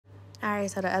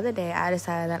Alright, so the other day I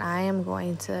decided that I am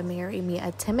going to marry me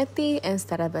a Timothy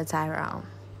instead of a Tyrone.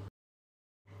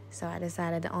 So I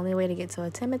decided the only way to get to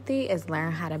a Timothy is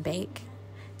learn how to bake.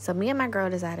 So me and my girl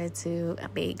decided to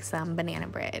bake some banana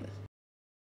bread.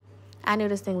 I knew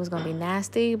this thing was going to be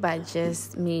nasty, but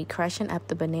just me crushing up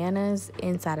the bananas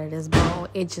inside of this bowl,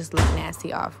 it just looked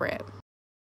nasty off rip.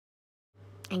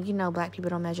 And you know black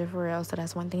people don't measure for real, so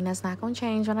that's one thing that's not going to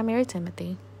change when I marry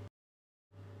Timothy.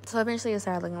 So eventually it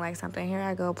started looking like something. Here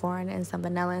I go pouring in some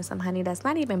vanilla and some honey that's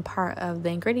not even part of the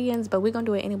ingredients, but we're going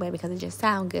to do it anyway because it just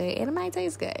sounds good and it might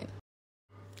taste good.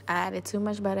 I added too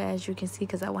much butter, as you can see,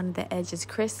 because I wanted the edges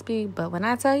crispy. But when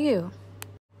I tell you,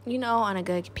 on a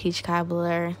good peach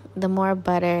cobbler, the more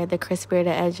butter, the crispier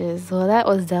the edges. Well, that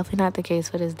was definitely not the case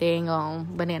for this dang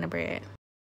on banana bread.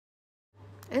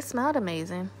 It smelled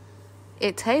amazing.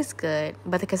 It tastes good,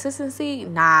 but the consistency,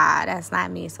 nah, that's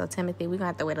not me. So, Timothy, we're going to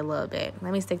have to wait a little bit.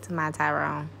 Let me stick to my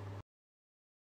Tyrone.